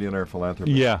Wayne, millionaire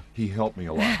philanthropist? Yeah. He helped me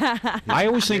a lot. I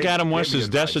always think Gave- Adam gave West me is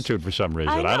advice. destitute for some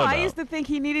reason. I know. don't know. I used to think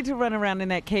he needed to run around in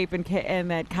that cape and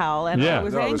that cowl, and Yeah. I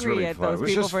was No, it was angry really at fun. It those was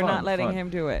people just for fun, not letting fun. him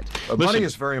do it. Money Listen.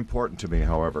 is very important to me,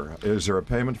 however. Is there a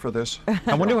payment for this?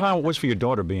 I wonder how it was for your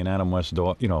daughter being Adam West's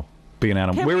daughter, being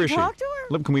Adam. Can Where we is talk she? to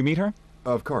her? Can we meet her?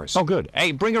 Of course. Oh, good.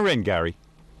 Hey, bring her in, Gary.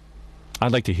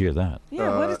 I'd like to hear that.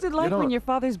 Yeah, what is it like you know- when your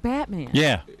father's Batman?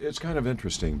 Yeah. It's kind of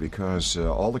interesting because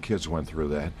all the kids went through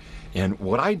that. And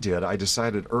what I did, I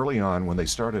decided early on when they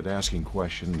started asking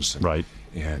questions and, Right.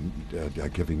 and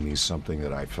giving me something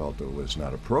that I felt that was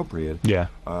not appropriate, Yeah.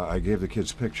 I gave the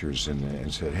kids pictures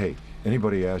and said, hey,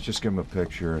 anybody asks, just give them a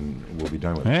picture and we'll be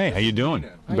done with it. Hey, how you doing?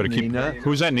 You better keep. Nina.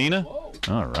 Who's that, Nina?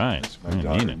 All right. My Hey,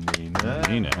 daughter, Nina.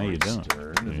 Nina, how you doing?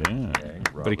 Stern and Yeah. gang,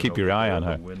 Better Robin keep your over eye there on in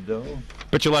her. the window.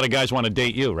 Bet you a lot of guys want to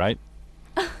date you, right?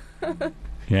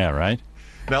 Yeah, right.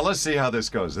 Now let's see how this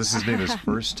goes. This is Nina's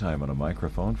first time on a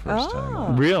microphone, first time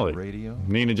on Really? radio.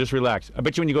 Nina, just relax. I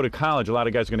bet you when you go to college, a lot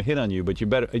of guys are going to hit on you, but you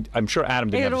better. I'm sure Adam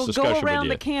didn't have It'll this go discussion around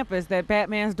with the you. campus that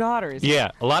Batman's daughter is.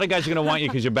 Yeah, a lot of guys are going to want you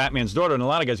because you're Batman's daughter, and a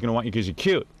lot of guys are going to want you because you're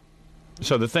cute.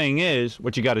 So the thing is,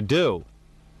 what you got to do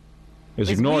is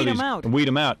ignore weed these 'em out. and weed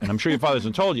them out. And I'm sure your father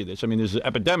hasn't told you this. I mean, there's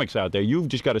epidemics out there. You've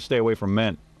just got to stay away from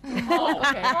men. Oh,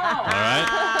 okay. All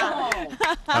right?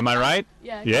 Am I right?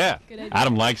 Yeah. Yeah. Good idea.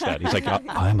 Adam likes that. He's like,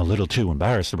 I'm a little too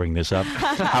embarrassed to bring this up.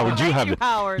 Howard, you have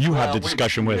Howard. you have the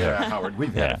discussion with Yeah, her. Howard,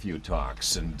 we've had Yeah. a few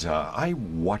talks, and I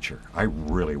watch her. I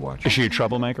really watch her. Is she a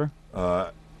troublemaker?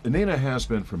 Nina has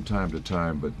been from time to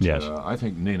time, but Yes. I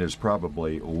think Nina's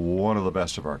probably one of the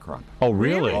best of our crop. Oh,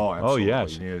 really? Oh, absolutely.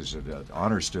 yes. Nina's an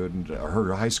honor student.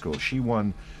 Her high school, she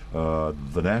won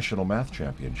the national math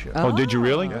championship. Oh, did you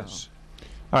really? Yes.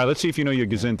 All right, let's see if you know your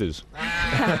gazintas.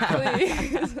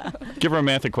 Please. Give her a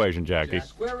math equation, Jackie.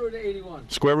 Square root of 81.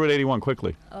 Square root 81,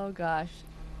 quickly. Oh gosh.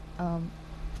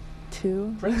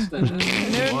 2. Princeton.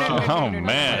 Oh,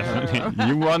 man.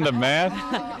 You won the math?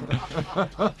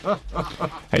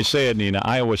 Hey, say it, Nina.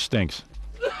 Iowa stinks.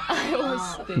 I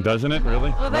always think. Doesn't it,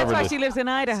 really? Well, that's Wherever why the- she lives in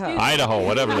Idaho. Idaho,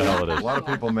 whatever the hell it A is. lot of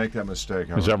people make that mistake.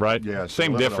 Is that right? Yes.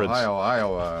 Same they live in difference. Ohio,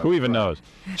 Iowa. Who even knows?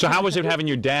 So how was it having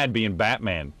your dad being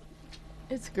Batman?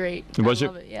 It's great. Was I it?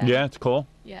 love it. Yeah. Yeah, it's cool.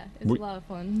 Yeah, it's We- a lot of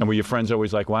fun. And were your friends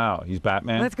always like, wow, he's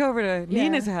Batman? Let's go over to Yeah.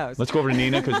 Nina's house. Let's go over to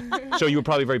Nina. So you were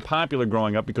probably very popular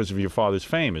growing up because of your father's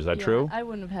fame. Is that Yeah, true? I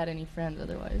wouldn't have had any friends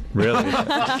otherwise. Really?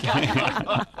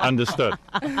 Understood.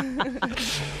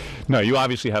 No, you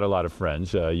obviously had a lot of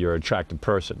friends. You're an attractive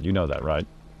person. You know that, right?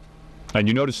 And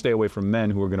you know to stay away from men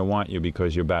who are going to want you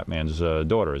because you're Batman's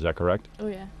daughter. Is that correct? Oh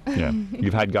yeah. Yeah.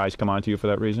 You've had guys come on to you for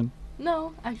that reason?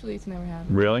 No, actually, it's never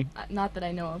happened. Really? Not that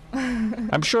I know of.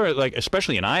 I'm sure, like,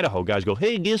 especially in Idaho, guys go,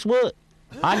 hey, guess what?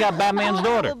 I got Batman's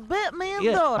daughter. Batman's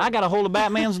Yeah, daughter. I got a hold of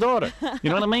Batman's daughter. You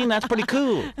know what I mean? That's pretty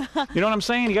cool. You know what I'm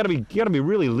saying? You gotta be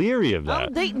really leery of that.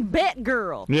 I'm dating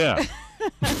Batgirl. Yeah.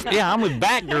 Yeah, I'm with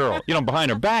Batgirl. You know,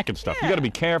 behind her back and stuff. You got to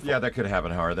be careful. Yeah, that could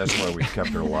happen, Howard. That's why we kept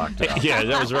her locked out. Yeah,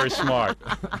 that was very smart.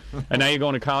 And now you're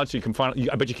going to college, so you can find.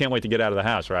 I bet you can't wait to get out of the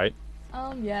house, right?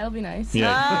 Yeah, it'll be nice.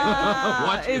 Yeah.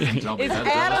 What? Is, You tell me is that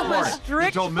Adam this a morning.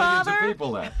 strict You told millions father? of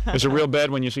people that. Is it real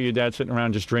bad when you see your dad sitting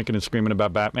around just drinking and screaming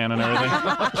about Batman and everything?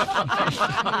 I'm used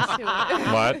to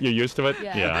it. What? You're used to it? Yeah.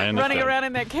 I understand. Running around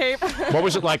in that cape. What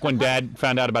was it like when Dad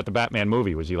found out about the Batman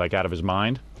movie? Was he like out of his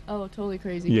mind? Oh, totally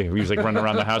crazy. Yeah, he was like running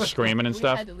around the house screaming and We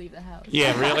stuff. had to leave the house.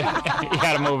 Yeah, really? You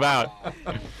had to move out.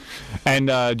 And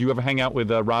do you ever hang out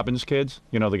with Robin's kids?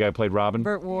 You know the guy who played Robin?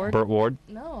 Burt Ward. Burt Ward?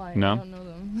 No, I No? don't know them.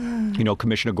 You know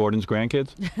Commissioner Gordon's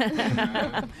grandkids?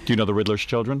 Do you know the Riddler's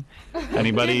children?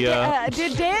 Anybody?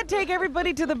 Did Dad take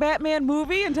everybody to the Batman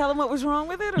movie and tell them what was wrong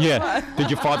with it? Or Yeah. what? Did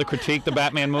your father critique the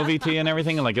Batman movie to you and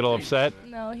everything and like get all upset?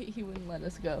 No, he wouldn't let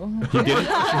us go. He didn't?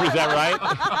 Was that right? No,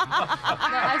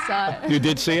 I saw it. You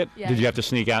did see it? Yeah. Did you have to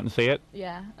sneak out and see it?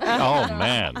 Yeah. Oh,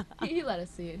 man. He let us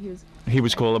see it. He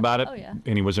was cool about it? Oh, yeah.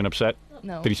 And he wasn't upset?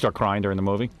 No. Did he start crying during the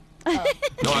movie?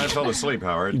 No, I fell asleep,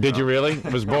 Howard. Did you really?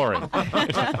 It was boring.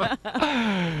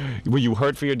 Were you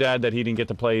hurt for your dad that he didn't get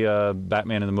to play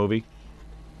Batman in the movie?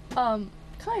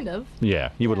 Kind of. Yeah,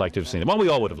 he would like to have seen it. Well, we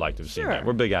all would have liked to have seen Sure. that.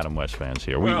 We're big Adam West fans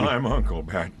here. Well, I'm Uncle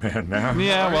Batman now.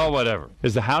 Yeah, well, whatever.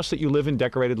 Is the house that you live in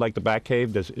decorated like the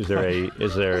Batcave? Is there?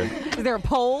 Is there a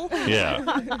pole? Yeah.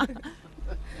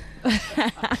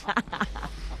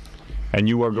 And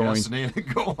you are going. Yes, Nina,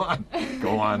 go on.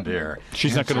 Go on, dear.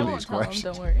 She's not I going won't to. tell him,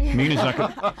 don't worry.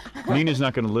 Nina's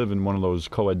not going to live in one of those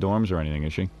co-ed dorms or anything,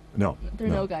 is she? No. There are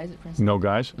no guys at Princeton. No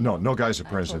guys. No guys at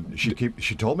Princeton.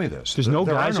 She told me this. There's no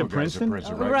There are guys no at Princeton?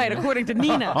 Right, according to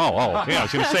Nina. Oh, yeah. I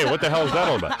was going to say, what the hell is that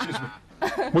all about?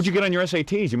 What'd you get on your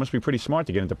SATs? You must be pretty smart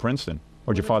to get into Princeton.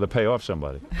 Or did your father pay off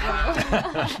somebody?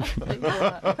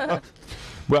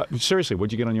 Well, seriously,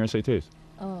 what'd you get on your SATs?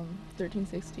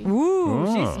 1360. Ooh, Oh.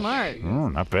 she's smart. Oh,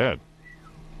 not bad.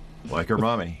 Like her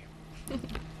mommy.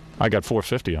 I got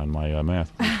 450 on my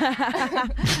math.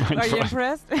 Are you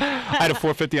impressed? I had a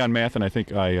 450 on math, and I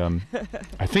think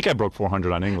I broke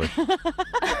 400 on English.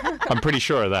 I'm pretty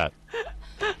sure of that.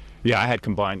 Yeah, I had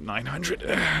combined 900.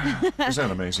 Isn't that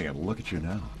amazing? And look at you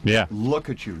now. Yeah. Look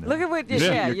at you now. Look at what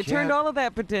Yeah. you turned can't- all of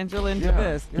that potential into Yeah.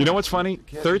 this. You know what's funny? can't-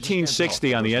 you can't 1360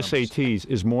 tell on the those numbers. SATs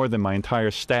is more than my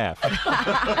entire staff.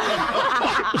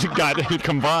 Got it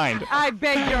combined. I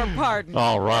beg your pardon.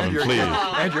 Oh, Robin, And your, please.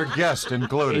 and your guest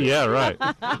included. Yeah, right.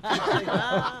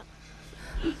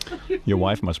 Your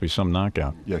wife must be some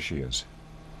knockout. Yes, she is.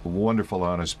 Wonderful,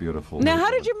 honest, beautiful. Now, how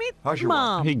did you meet How's your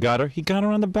Mom? He got her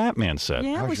on the Batman set.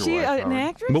 Yeah, How's was your she wife, an Howard?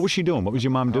 actress? What was she doing? What was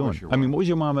your mom How doing? was your I mean, wife? what was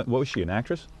your mom? What was she? An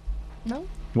actress? No?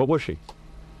 What was she?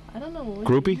 I don't know. What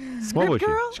Groupie? What was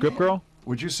girl? she? Script girl?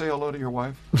 Would you say hello to your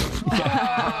wife?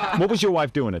 What was your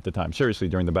wife doing at the time? Seriously,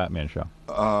 during the Batman show?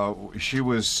 She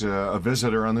was a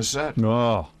visitor on the set.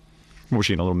 Oh. Was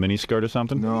she in a little mini skirt or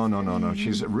something? No.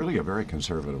 She's really a very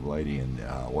conservative lady and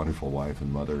wonderful wife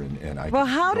and mother. And I Well,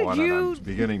 could how go did on and you- I'm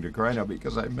beginning to cry now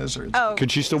because I miss her. Oh,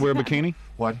 Could she still wear a bikini?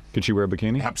 What? Could she wear a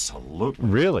bikini? Absolutely.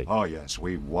 Really? Oh, yes.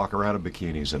 We walk around in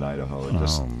bikinis in Idaho. And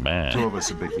just Oh, man. two of us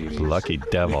in bikinis. Lucky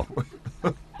devil.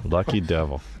 Lucky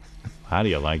devil. How do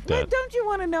you like but that? don't you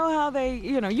want to know how they,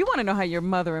 you want to know how your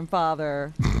mother and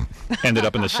father. Ended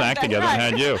up in the sack That's together right.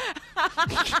 and had you.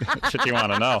 That's what you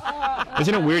want to know.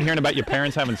 Isn't it weird hearing about your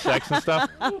parents having sex and stuff?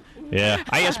 Yeah.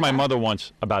 I asked my mother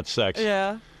once about sex.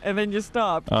 Yeah, and then you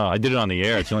stopped. Oh, I did it on the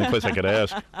air. It's the only place I could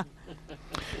ask.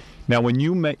 Now, when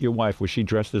you met your wife, was she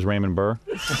dressed as Raymond Burr?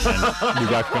 And you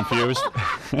got confused?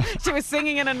 She was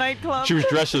singing in a nightclub. She was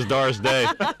dressed as Doris Day.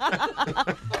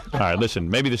 All right, listen.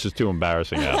 Maybe this is too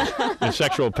embarrassing, Adam. Your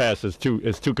sexual past is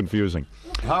too confusing.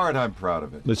 Howard, I'm proud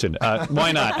of it. Listen,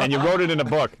 why not? And you wrote it in a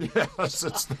book. Yes,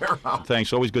 it's there.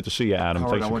 Thanks. Always good to see you, Adam.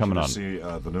 Howard, Thanks I for want coming you on. to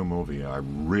see the new movie. I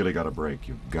really got a break.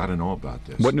 You've got to know about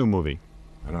this. What new movie?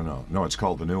 I don't know. No, it's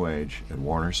called The New Age at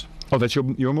Warner's. Oh, that's your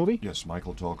movie? Yes,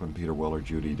 Michael Tolkien, Peter Weller,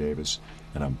 Judy Davis,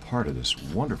 and I'm part of this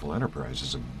wonderful enterprise.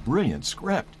 It's a brilliant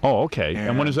script. Oh, okay.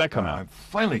 And when does that come out? I'm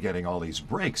finally getting all these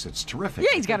breaks. It's terrific.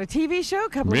 Yeah, he's got a TV show, a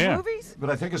couple Yeah. of movies. But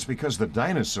I think it's because the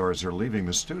dinosaurs are leaving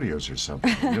the studios or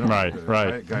something. You know,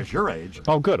 Right. Guys your age.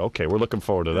 Oh, good. Okay, we're looking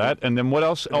forward to that. And then what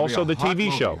else? It'll be Also, a the hot TV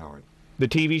movie, show. Howard. The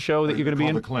TV show that you're going to be Called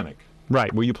in? The Clinic.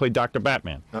 Right, where you play Dr.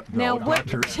 Batman. Now, No, what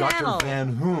Dr. channel? Dr. Van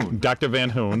Hoon. Dr. Van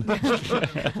Hoon. What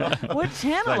channel Thanks, are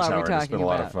we Howard. It's talking been a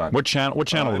lot about? of fun. What channel will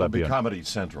It'll that be be on? Comedy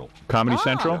Central. Comedy Oh,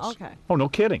 Central? okay. Oh, no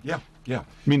kidding. Yeah. I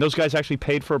mean, those guys actually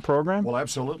paid for a program? Well,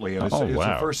 absolutely. And it's, Oh, it's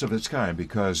wow. the first of its kind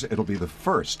because it'll be the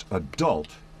first adult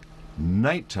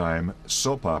nighttime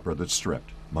soap opera that's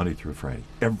stripped Monday through Friday,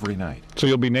 every night. So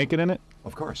you'll be naked in it?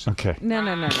 Of course. Okay. No. I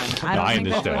don't No, think I that's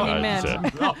understand. what he I meant.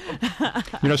 understand.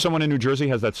 You know, someone in New Jersey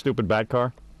has that stupid bat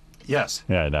car? Yes.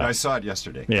 Yeah, I know. I saw it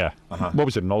yesterday. Yeah. What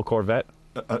was it, an old Corvette?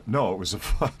 No, it was a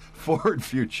Ford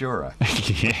Futura.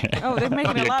 Yeah. Oh, they're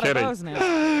making a You're lot kidding. of those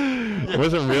now.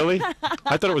 Was it really?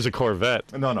 I thought it was a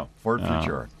Corvette. No, Ford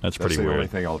Futura. that's pretty the weird. only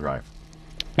thing I'll drive.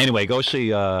 Anyway, go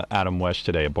see Adam West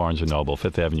today at Barnes & Noble,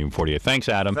 5th Avenue and 48th. Thanks,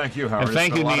 Adam. Thank you, Howard. And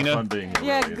thank It's you, been a lot of Nina. fun being here,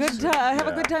 Yeah, really. good It's, time. Have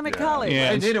a good time at college. Yeah.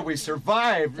 Hey, and- Nina, we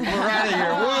survived. We're out of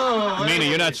here. Whoa. Nina,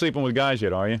 you're not sleeping with guys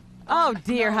yet, are you? Oh,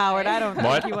 dear, Howard. I don't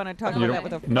What? think you want to talk You about don't-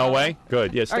 that with a No way?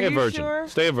 Good. Yeah, stay Are a you virgin. sure?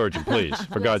 Stay a virgin, please,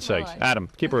 for God's my sakes. life. Adam,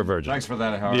 keep her a virgin. Thanks for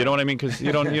that, Howard. You know what I mean? Because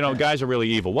you know, guys are really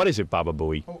evil. What is it, Baba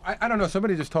Booey? Oh, I don't know.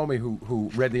 Somebody just told me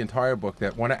who read the entire book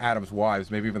that one of Adam's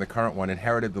wives, maybe even the current one,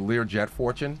 inherited the Learjet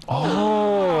fortune.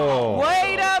 Oh.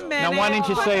 Wait a minute. Now, why didn't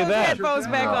you Put say those that? headphones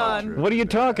back No, on. true. What are you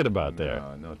talking about there?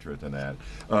 No truth in that.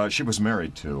 She was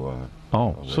married to.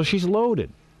 Oh, so she's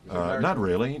loaded. Not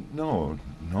really. No,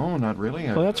 not really.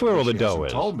 Well, that's where all the She dough hasn't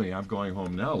is. told me I'm going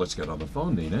home now. Let's get on the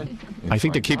phone, Nina. I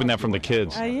think they're keeping that from the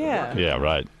kids. Yeah. Yeah,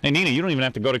 right. Hey, Nina, you don't even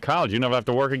have to go to college. You never have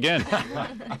to work again.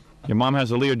 Your mom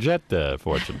has a Learjet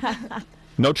fortune.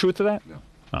 No truth to that? No.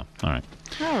 Oh, all right.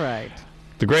 All right.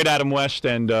 The great Adam West,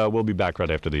 and we'll be back right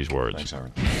after these words. Thanks,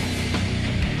 Howard.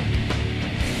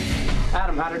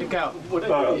 Adam, how did it go?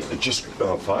 Just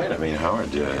fine. I mean,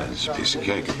 Howard, it's a piece of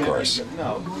cake, of course.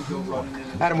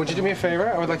 Adam, would you do me a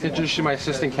favor? I would like to introduce you to my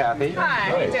assistant, Kathy. Hi,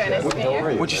 how you doing? Nice to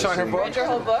meet you. Would you sign her book? Read your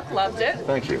whole book, loved it.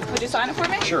 Thank you. Would you sign it for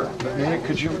me? Sure. Nina,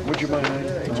 would you mind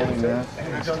holding that?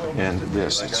 And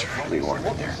this, it's really warm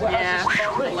in there. Yeah,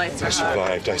 the lights are hot.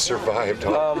 I survived.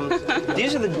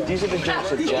 These are the jokes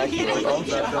that Jackie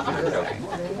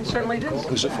wrote. Certainly did.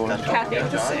 Who's it for? Kathy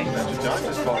to sing.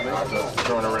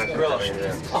 Throwing a wrench.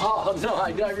 Oh, no, I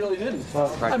really didn't.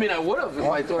 I mean, I would have if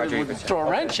I thought it would throw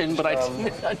a wrench in, but I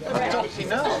didn't.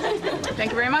 Thank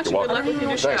you very much. Good luck with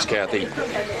your new show. Thanks, Kathy.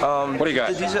 What do you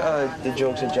got? These are the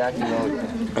jokes that Jackie wrote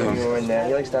when you were in there.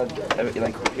 He likes to have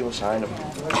like people sign them.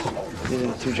 These are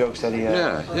the two jokes that he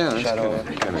Yeah, that's shot over.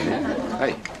 kind of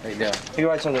neat. Hey. You can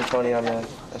write something funny on there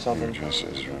or something.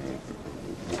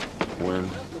 When?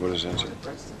 What does that say?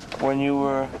 When you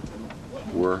were,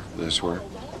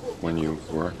 When you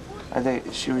were? I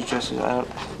think she was just as, I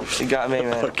don't, it got me,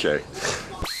 man. Okay.